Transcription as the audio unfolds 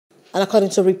And according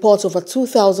to reports, over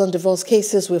 2,000 divorce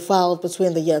cases were filed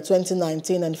between the year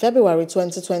 2019 and February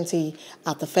 2020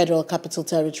 at the Federal Capital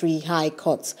Territory High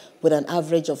Court, with an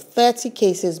average of 30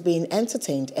 cases being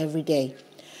entertained every day.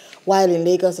 While in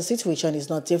Lagos, the situation is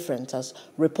not different, as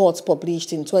reports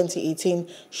published in 2018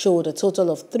 showed a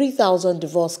total of 3,000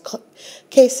 divorce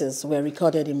cases were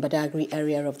recorded in Badagry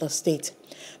area of the state.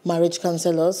 Marriage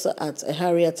Counsellors at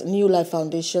Harriet New Life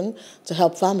Foundation to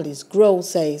help families grow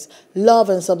says love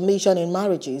and submission in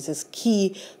marriages is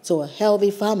key to a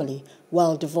healthy family,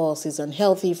 while divorce is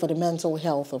unhealthy for the mental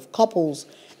health of couples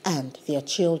and their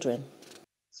children.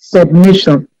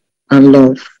 Submission and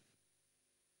love.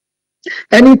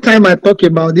 Anytime I talk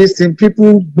about this thing,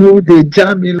 people do the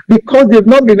jamming because they've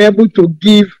not been able to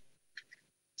give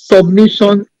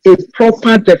submission a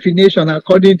proper definition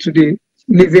according to the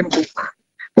Living Book.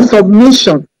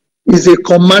 Submission is a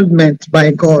commandment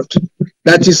by God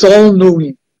that is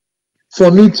all-knowing for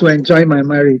me to enjoy my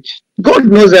marriage. God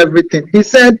knows everything. He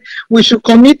said we should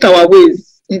commit our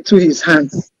ways into His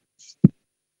hands.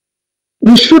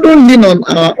 We shouldn't lean on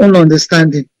our own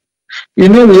understanding. You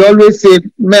know, we always say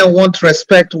men want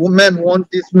respect, women want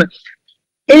this.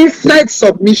 Inside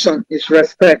submission is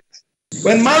respect.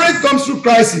 When marriage comes through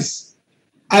crisis,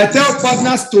 I tell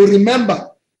partners to remember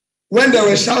when they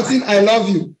were shouting, "I love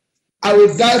you, I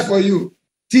will die for you,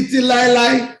 Titi Lai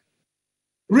Lai."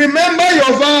 Remember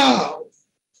your vow.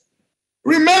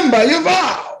 Remember your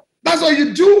vow. That's what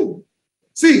you do.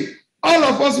 See, all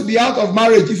of us would be out of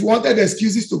marriage if we wanted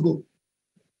excuses to go.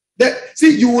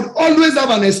 See, you would always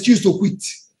have an excuse to quit.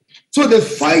 So the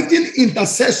fighting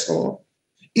intercessor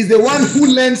is the one who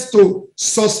learns to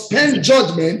suspend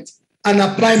judgment and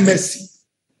apply mercy.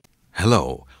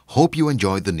 Hello, hope you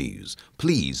enjoyed the news.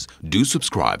 Please do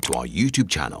subscribe to our YouTube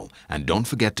channel and don't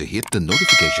forget to hit the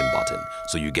notification button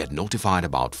so you get notified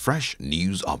about fresh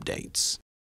news updates.